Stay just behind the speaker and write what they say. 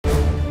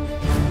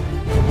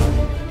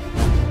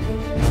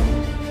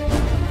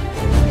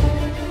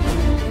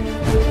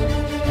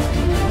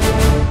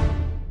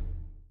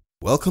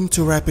Welcome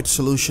to Rapid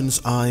Solutions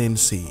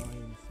Inc.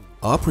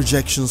 Our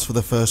projections for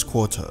the first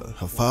quarter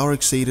have far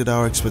exceeded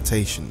our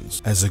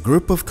expectations as a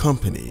group of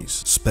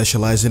companies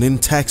specializing in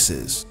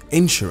taxes,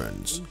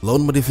 insurance,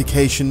 loan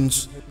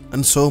modifications,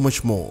 and so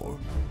much more.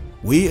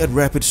 We at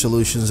Rapid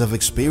Solutions have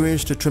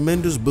experienced a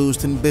tremendous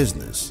boost in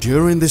business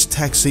during this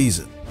tax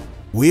season.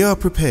 We are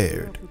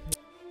prepared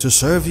to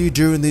serve you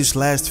during these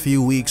last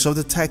few weeks of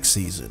the tax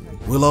season.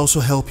 We'll also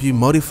help you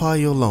modify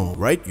your loan,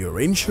 write your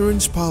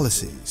insurance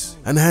policies,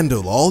 and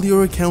handle all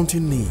your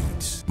accounting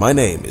needs. My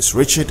name is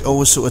Richard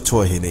Owasu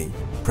Atohini,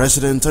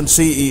 President and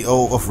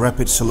CEO of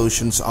Rapid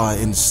Solutions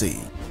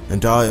Inc.,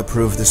 and I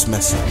approve this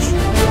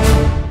message.